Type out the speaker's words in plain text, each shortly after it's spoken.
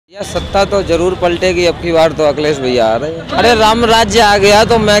यह सत्ता तो जरूर पलटेगी, अब की बार तो अखिलेश भैया आ रहे हैं। अरे राम राज्य आ गया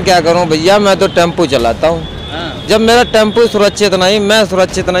तो मैं क्या करूं भैया, मैं तो टेम्पो चलाता हूं। जब मेरा टेम्पो सुरक्षित नहीं, मैं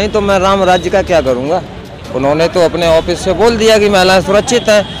सुरक्षित नहीं, तो मैं राम राज्य का क्या करूंगा। उन्होंने तो अपने ऑफिस से बोल दिया कि महिलाएं सुरक्षित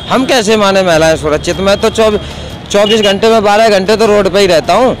हैं, हम कैसे माने महिलाएं सुरक्षित। मैं तो 24 घंटे में 12 घंटे तो रोड पे ही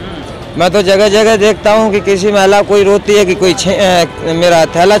रहता हूँ। मैं तो जगह जगह देखता हूँ कि किसी महिला कोई रोती है कि कोई मेरा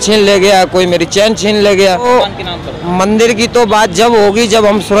थैला छीन ले गया, कोई मेरी चैन छीन ले गया। तो मंदिर की तो बात जब होगी, जब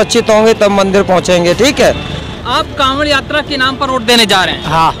हम सुरक्षित होंगे तब मंदिर पहुँचेंगे। ठीक है। आप कांवड़ यात्रा के नाम पर वोट देने जा रहे हैं?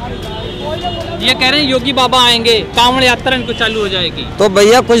 हाँ। ये कह रहे हैं योगी बाबा आएंगे, कांवड़ यात्रा इनको चालू हो जाएगी। तो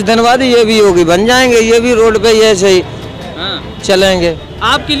भैया कुछ दिन बाद ये भी योगी बन जाएंगे, ये भी रोड पे ऐसे ही चलेंगे।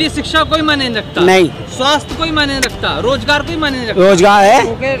 आपके लिए शिक्षा कोई मायने नहीं रखता? नहीं। स्वास्थ्य कोई मायने नहीं रखता? रोजगार कोई मायने नहीं रखता? रोजगार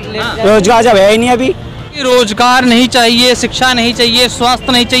है, रोजगार जब है ही नहीं अभी। रोजगार नहीं चाहिए, शिक्षा नहीं चाहिए,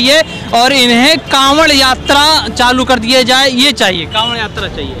 स्वास्थ्य नहीं चाहिए, और इन्हें कांवड़ यात्रा चालू कर दिया जाए, ये चाहिए, कांवड़ यात्रा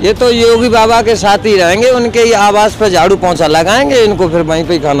चाहिए। ये तो योगी बाबा के साथ ही रहेंगे, उनके ही आवास पे झाड़ू पोंछा लगाएंगे, इनको फिर वहीं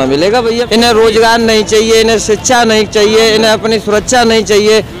पे खाना मिलेगा भैया। इन्हें रोजगार नहीं चाहिए, इन्हें शिक्षा नहीं चाहिए, इन्हें अपनी सुरक्षा नहीं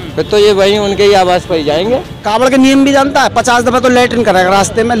चाहिए, फिर तो ये वहीं उनके ही आवास पर ही जाएंगे। कांवड़ के नियम भी जानता है, 50 दफा तो लैट्रिन करेगा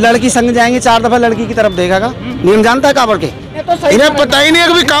रास्ते में, लड़की संग जाएंगे 4 दफा लड़की की तरफ देखेगा। नियम जानता है कांवड़ के? इन्हें पता ही नहीं है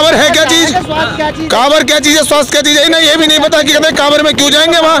कि कांवड़ है क्या चीज, कांवड़ क्या चीज है, स्वास्थ्य क्या चीज है। इन्हें ये भी नहीं पता कि कांवड़ में क्यों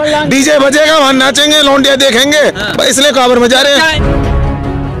जाएंगे, वहाँ डीजे बजेगा, वहाँ नाचेंगे, लौंडिया देखेंगे, इसलिए कांवड़ में जा रहे हैं।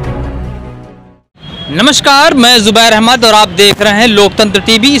 नमस्कार, मैं जुबैर अहमद और आप देख रहे हैं लोकतंत्र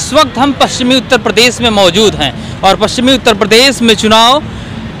टीवी। इस वक्त हम पश्चिमी उत्तर प्रदेश में मौजूद हैं और पश्चिमी उत्तर प्रदेश में चुनाव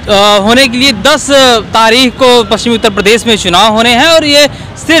होने के लिए 10 तारीख को पश्चिमी उत्तर प्रदेश में चुनाव होने हैं। और ये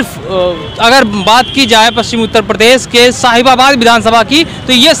सिर्फ अगर बात की जाए पश्चिमी उत्तर प्रदेश के साहिबाबाद विधानसभा की,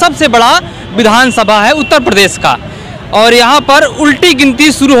 तो ये सबसे बड़ा विधानसभा है उत्तर प्रदेश का। और यहाँ पर उल्टी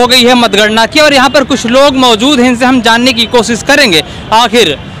गिनती शुरू हो गई है मतगणना की, और यहाँ पर कुछ लोग मौजूद हैं, इनसे हम जानने की कोशिश करेंगे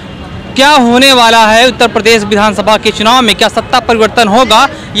आखिर क्या होने वाला है उत्तर प्रदेश विधानसभा के चुनाव में। क्या सत्ता परिवर्तन होगा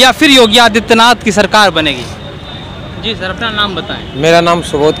या फिर योगी आदित्यनाथ की सरकार बनेगी? जी सर, अपना नाम बताएं। मेरा नाम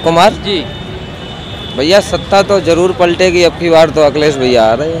सुबोध कुमार जी। भैया सत्ता तो जरूर पलटेगी, अब की बार तो अखिलेश भैया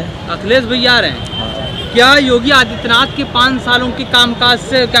आ रहे हैं। अखिलेश भैया आ रहे हैं? क्या योगी आदित्यनाथ के 5 सालों के कामकाज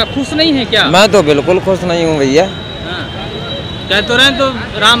से क्या खुश नहीं है क्या? मैं तो बिल्कुल खुश नहीं हूँ भैया। कह तो रहे तो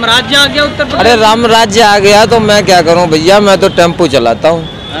राम राज्य आ गया उत्तर प्रदेश। अरे राम राज्य आ गया तो मैं क्या करूँ भैया, मैं तो टेम्पो चलाता हूँ।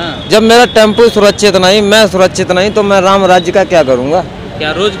 जब मेरा टेम्पो सुरक्षित नहीं, मैं सुरक्षित नहीं, तो मैं राम राज्य का क्या करूँगा।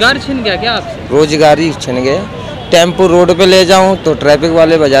 क्या रोजगार छिन गया क्या आपसे? रोजगार ही छिन गया। टेम्पो रोड पे ले जाऊं तो ट्रैफिक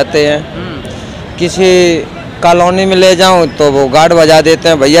वाले बजाते हैं, किसी कॉलोनी में ले जाऊं तो वो गार्ड बजा देते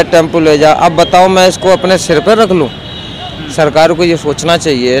हैं, भैया टेम्पो ले जा। अब बताओ मैं इसको अपने सिर पर रख लूं? सरकार को ये सोचना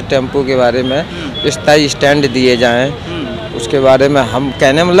चाहिए टेम्पो के बारे में, स्थायी स्टैंड दिए जाएं उसके बारे में। हम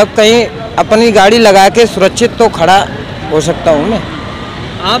कहने मतलब कहीं अपनी गाड़ी लगा के सुरक्षित तो खड़ा हो सकता हूँ मैं।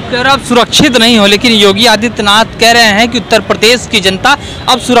 आप कह रहे आप सुरक्षित नहीं हो, लेकिन योगी आदित्यनाथ कह रहे हैं कि उत्तर प्रदेश की जनता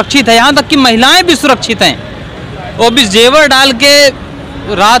अब सुरक्षित है, यहाँ तक कि महिलाएं भी सुरक्षित हैं। वो भी जेवर डाल के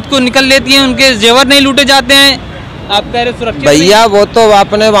रात को निकल लेती हैं, उनके जेवर नहीं लूटे जाते हैं। आप कह रहे सुरक्षित भैया? वो तो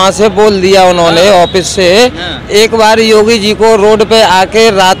आपने वहाँ से बोल दिया उन्होंने ऑफिस से। एक बार योगी जी को रोड पे आके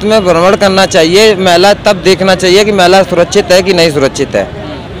रात में भ्रमण करना चाहिए, महिला तब देखना चाहिए कि महिला सुरक्षित है कि नहीं सुरक्षित है।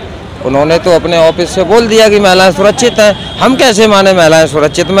 उन्होंने तो अपने ऑफिस से बोल दिया कि महिलाएं सुरक्षित हैं, हम कैसे माने महिलाएं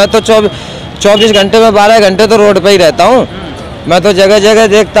सुरक्षित। मैं तो 24 घंटे में 12 घंटे तो रोड पे ही रहता हूँ। मैं तो जगह जगह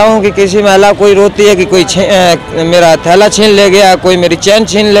देखता हूँ कि किसी महिला कोई रोती है कि कोई मेरा थैला छीन ले गया, कोई मेरी चैन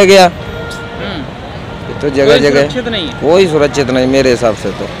छीन ले गया। तो जगह जगह कोई सुरक्षित नहीं मेरे हिसाब से।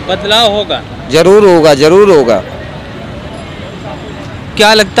 तो बदलाव होगा, जरूर होगा, जरूर होगा।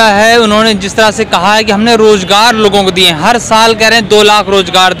 क्या लगता है? उन्होंने जिस तरह से कहा है कि हमने रोजगार लोगों को दिए, हर साल कह रहे हैं 2 लाख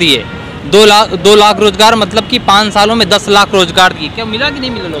रोजगार दिए, 2 लाख रोजगार मतलब कि 5 सालों में 10 लाख रोजगार दिए। क्या मिला कि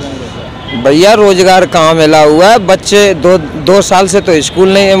नहीं मिला लोगों को? भैया रोजगार कहाँ मिला हुआ है? बच्चे 2 साल से तो स्कूल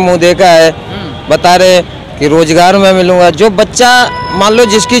नहीं मुँह देखा है, बता रहे कि रोजगार में मिलूंगा। जो बच्चा मान लो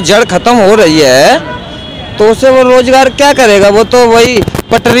जिसकी जड़ खत्म हो रही है तो उसे वो रोजगार क्या करेगा? वो तो वही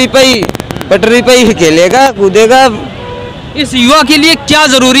पटरी पे ही खेलेगा कूदेगा। इस युवा के लिए क्या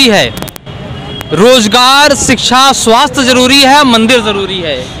जरूरी है? रोजगार, शिक्षा, स्वास्थ्य जरूरी है, मंदिर जरूरी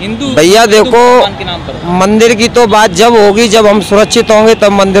है? हिंदू भैया देखो, के नाम पर मंदिर की तो बात जब होगी, जब हम सुरक्षित होंगे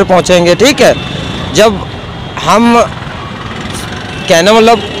तब मंदिर पहुंचेंगे। ठीक है। जब हम कहने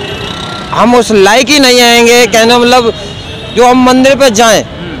मतलब हम उस लायक ही नहीं आएंगे, कहने मतलब जो हम मंदिर पे जाएं।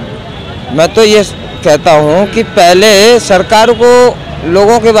 मैं तो ये कहता हूँ कि पहले सरकार को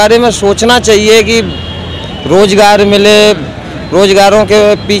लोगों के बारे में सोचना चाहिए कि रोजगार मिले, रोजगारों के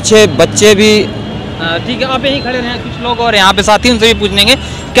पीछे बच्चे भी। ठीक है, आप यहीं खड़े रहें, कुछ लोग और यहाँ पे साथी उनसे भी पूछेंगे।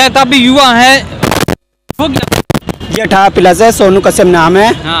 क्या काफी युवा हैं? हो गया जी 18 प्लस है, सोनू कश्यप नाम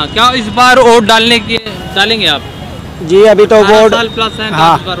है। हाँ, क्या इस बार वोट डालेंगे आप? जी अभी तो वोट प्लस है,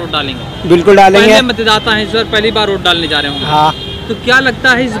 हाँ, इस बार वोट डालेंगे? बिल्कुल डालेंगे। पहले मतदाता हैं, इस बार पहली बार वोट डालने जा रहे होंगे। हाँ। तो क्या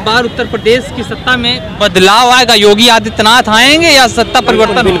लगता है इस बार उत्तर प्रदेश की सत्ता में बदलाव आएगा? योगी आदित्यनाथ आएंगे या सत्ता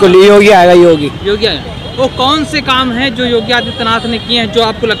परिवर्तन? बिल्कुल योगी आएगा। योगी आएगा। वो कौन से काम हैं जो योगी आदित्यनाथ ने किए हैं जो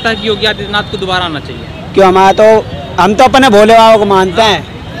आपको लगता है कि योगी आदित्यनाथ को दोबारा आना चाहिए? क्यों हम तो अपने भोले बाबा को मानते हैं।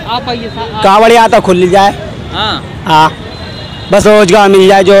 आप आइए, कांवड़ यात्रा खुल जाए। हाँ हाँ, बस रोजगार मिल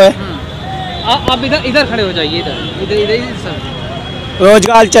जाए जो है। आप इधर खड़े हो जाइए, इधर सर।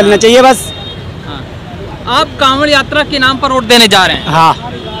 रोजगार चलना चाहिए बस। हाँ। आप कांवड़ यात्रा के नाम पर वोट देने जा रहे हैं? हाँ।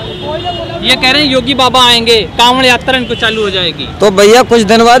 ये कह रहे हैं योगी बाबा आएंगे, कांवड़ यात्रा इनको चालू हो जाएगी। तो भैया कुछ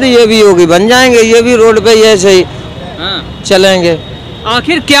दिन बाद ये भी योगी बन जाएंगे, ये भी रोड पे ऐसे ही चलेंगे।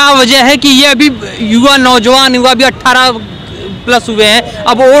 आखिर क्या वजह है कि ये अभी नौजवान युवा भी 18 प्लस हुए हैं,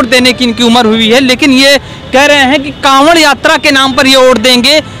 अब वोट देने की इनकी उम्र हुई है, लेकिन ये कह रहे हैं कि कांवड़ यात्रा के नाम पर ये वोट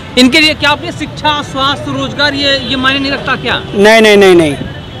देंगे। इनके लिए क्या आपने शिक्षा, स्वास्थ्य, रोजगार ये मायने नहीं रखता क्या? नहीं,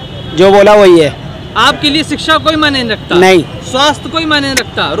 जो बोला वही है। आपके लिए शिक्षा कोई मायने नहीं रखता? नहीं। स्वास्थ्य कोई मायने नहीं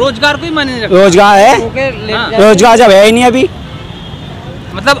रखता? रोजगार कोई मायने नहीं रखता? रोजगार है। रोजगार जब है ही नहीं अभी,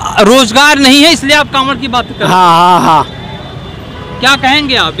 मतलब रोजगार नहीं है इसलिए आप कांवड़ की बात कर रहे हैं? हाँ। क्या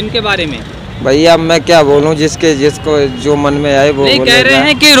कहेंगे आप इनके बारे में? भैया मैं क्या बोलूं, जिसको जो मन में आए वो नहीं, कह रहे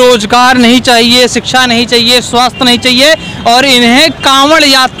हैं कि रोजगार नहीं चाहिए, शिक्षा नहीं चाहिए, स्वास्थ्य नहीं चाहिए और इन्हें कांवड़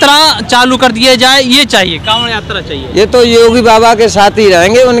यात्रा चालू कर दिया जाए, ये चाहिए, कांवड़ यात्रा चाहिए। ये तो योगी बाबा के साथ ही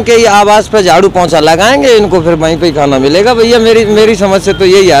रहेंगे, उनके ही आवास पे झाड़ू पोंछा लगाएंगे, इनको फिर वहीं पे ही खाना मिलेगा। भैया मेरी समझ से तो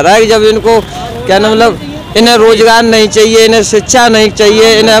यही आ रहा है कि जब इनको क्या ना, मतलब इन्हें रोजगार नहीं चाहिए, इन्हें शिक्षा नहीं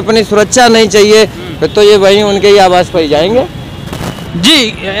चाहिए, इन्हें अपनी सुरक्षा नहीं चाहिए, फिर तो ये वहीं उनके ही आवास पर ही जाएंगे।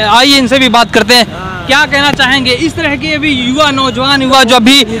 जी आइए इनसे भी बात करते हैं। क्या कहना चाहेंगे इस तरह के अभी नौजवान युवा जो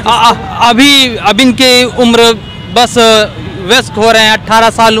अभी इनके उम्र बस वयस्क हो रहे हैं, 18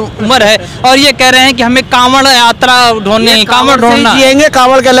 साल उम्र है और ये कह रहे हैं कि हमें कांवड़ यात्रा ढूंढनी, कांवड़ ढूंढना जिएंगे,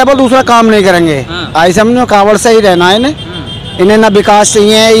 कांवड़ के अलावा दूसरा काम नहीं करेंगे। आई समझो, कांवड़ से ही रहना है इन्हें ना विकास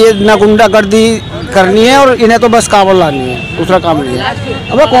चाहिए, ये ना गुंडागर्दी करनी है और इन्हें तो बस कांवड़ लानी है, दूसरा काम नहीं है।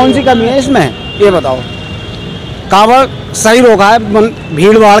 अब कौन सी कमी है इसमें ये बताओ? कांवड़ सही रोका है,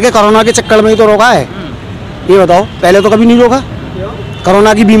 भीड़ भाड़ के कोरोना के चक्कर में ही तो रोका है। ये बताओ, पहले तो कभी नहीं रोका।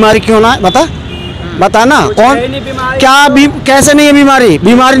 कोरोना की बीमारी क्यों ना है बता ना, कौन क्या कैसे नहीं है बीमारी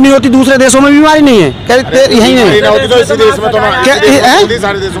नहीं होती, दूसरे देशों में बीमारी नहीं है, यही नहीं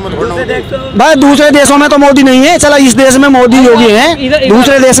भाई, दूसरे देशों में तो मोदी नहीं है, चला इस देश में मोदी योगी है,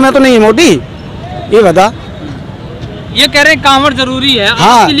 दूसरे देश में तो नहीं है मोदी। ये बता, ये कह रहे हैं कांवड़ जरूरी है।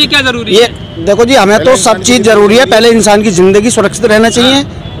 हाँ, आपके लिए क्या जरूरी है? देखो जी, हमें तो सब चीज जरूरी है। पहले इंसान की जिंदगी सुरक्षित रहना चाहिए,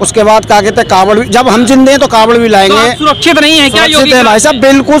 उसके बाद क्या कहते हैं कांवड़ भी, जब हम जिंदे हैं तो कांवड़ भी लाएंगे। तो सुरक्षित नहीं है क्या? सुरक्षित है भाई साहब,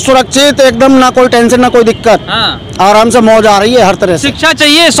 बिल्कुल सुरक्षित एकदम, ना कोई टेंशन ना कोई दिक्कत, आराम से मौज आ रही है हर तरह से। शिक्षा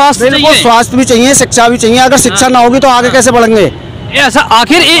चाहिए, स्वास्थ्य चाहिए, स्वास्थ्य भी चाहिए, शिक्षा भी चाहिए। अगर शिक्षा ना होगी तो आगे कैसे बढ़ेंगे? ऐसा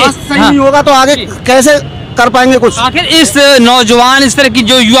आखिर सही नहीं होगा तो आगे कैसे कर पाएंगे कुछ? आखिर इस नौजवान, इस तरह की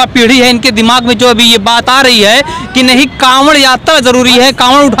जो युवा पीढ़ी है, इनके दिमाग में जो अभी ये बात आ रही है कि नहीं कांवड़ यात्रा जरूरी है,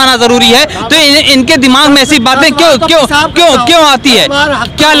 कांवड़ उठाना जरूरी है, तो इनके दिमाग में ऐसी बातें क्यों आती है?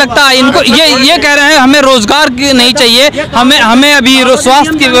 क्या लगता है इनको? ये कह रहे हैं हमें रोजगार नहीं चाहिए, हमें अभी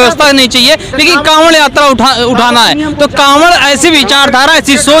स्वास्थ्य की व्यवस्था नहीं चाहिए, लेकिन कांवड़ यात्रा उठाना है। तो कांवड़ ऐसी विचारधारा,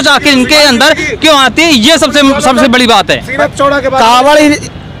 ऐसी सोच आखिर इनके अंदर क्यों आती है? ये सबसे बड़ी बात है।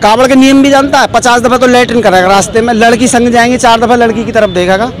 कांवड़ के नियम भी जानता है, 50 दफा तो लेटरिन करेगा रास्ते में, लड़की संग जाएंगे 4 दफा लड़की की तरफ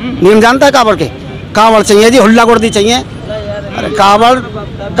देखेगा। नियम जानता है कांवड़ के? कांवड़ चाहिए जी, हुल्ला गुर्दी चाहिए। अरे कांवड़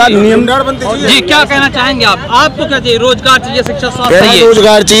का नियम। जी क्या कहना चाहेंगे आप? आपको क्या चाहिए? रोजगार चाहिए, शिक्षा, स्वास्थ्य चाहिए?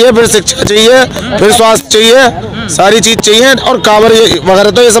 रोजगार चाहिए, फिर शिक्षा चाहिए, फिर स्वास्थ्य चाहिए, सारी चीज चाहिए। और कांवड़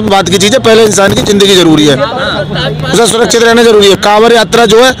वगैरह तो ये सब बात की चीज है, पहले इंसान की जिंदगी जरूरी है, उसे सुरक्षित रहना जरूरी है। कांवड़ यात्रा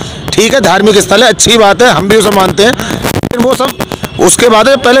जो है ठीक है, धार्मिक स्थल है, अच्छी बात है, हम भी उसे मानते हैं, लेकिन वो सब उसके बाद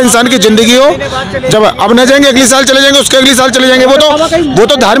पहले इंसान की जिंदगी हो। जब अब न जाएंगे, अगले साल चले जाएंगे, उसके अगले साल चले जाएंगे, वो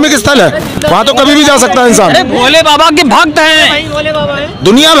तो धार्मिक स्थल है, वहाँ तो कभी भी जा सकता है इंसान। भोले बाबा के भक्त हैं,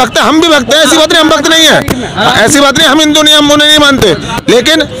 दुनिया भक्त है, हम भी भक्त हैं, ऐसी बात नहीं हम भक्त नहीं है, ऐसी बात नहीं, हम हिंदू नहीं, हम उन्हें नहीं मानते,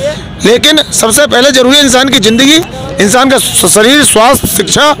 लेकिन सबसे पहले जरूरी है इंसान की जिंदगी, इंसान का शरीर, स्वास्थ्य,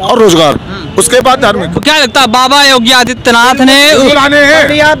 शिक्षा और रोजगार, उसके बाद धार्मिक। क्या लगता है बाबा योगी आदित्यनाथ ने आने हैं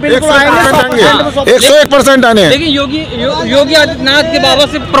 101% आने हैं। लेकिन योगी आदित्यनाथ के बाबा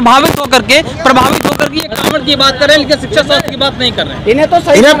से प्रभावित होकर के ये कांवड़ की बात कर रहे हैं, लेकिन शिक्षा स्वास्थ्य की बात नहीं कर रहे हैं। इन्हें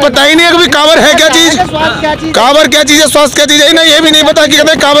पता ही नहीं है कि कांवड़ है क्या चीज, कांवड़ क्या चीज है, स्वास्थ्य क्या चीज है, इन्हें ये भी नहीं पता कि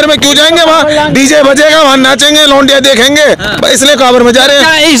कांवड़ में क्यों जाएंगे, वहाँ डीजे बजेगा, वहाँ नाचेंगे, लौंडिया देखेंगे, इसलिए कांवड़ में जा रहे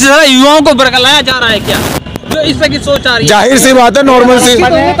हैं। इस युवाओं को बरगलाया जा रहा है क्या? इस तरह की सोच आ रही है। जाहिर सी बात है, नॉर्मल सी।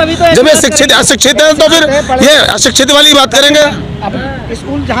 तभी तो जब ये शिक्षित अशिक्षित है तो फिर ये अशिक्षित वाली बात करेंगे। अब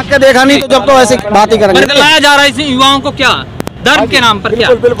स्कूल झांक के देखा नहीं तो जब तो ऐसी बात ही करेंगे। बरगलाया जा रहा है इसमें युवाओं को, क्या धर्म के नाम पर, क्या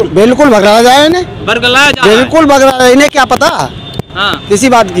बिल्कुल भगड़ा जाए इन्हें, बरगलाया जा रहा है? बिल्कुल भगड़ा, इन्हें क्या पता हाँ, किसी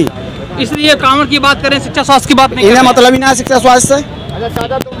बात की। इसलिए कांवड़ की बात करें, शिक्षा स्वास्थ्य की बात नहीं इन्हें करें। मतलब ही ना शिक्षा स्वास्थ्य से।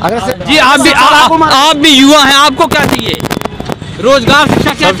 अगर जी आप भी युवा हैं, आपको क्या चाहिए? रोजगार,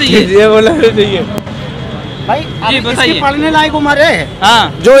 शिक्षा, क्या चाहिए? ये बोला चाहिए भाई जी बताइए। पढ़ने लायक उम्र है।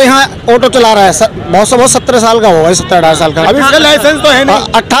 हाँ, जो यहाँ ऑटो चला रहा है बहुत 17 साल का होगा, 17-18 साल का। अभी इसका लाइसेंस तो है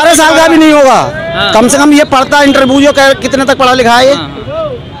नहीं। 18 साल का भी नहीं होगा। हाँ। कम से कम ये पढ़ता इंटरव्यू कितने तक पढ़ा लिखा है ये? हाँ,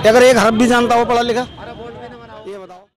 अगर एक हरफ भी जानता हो पढ़ा लिखा।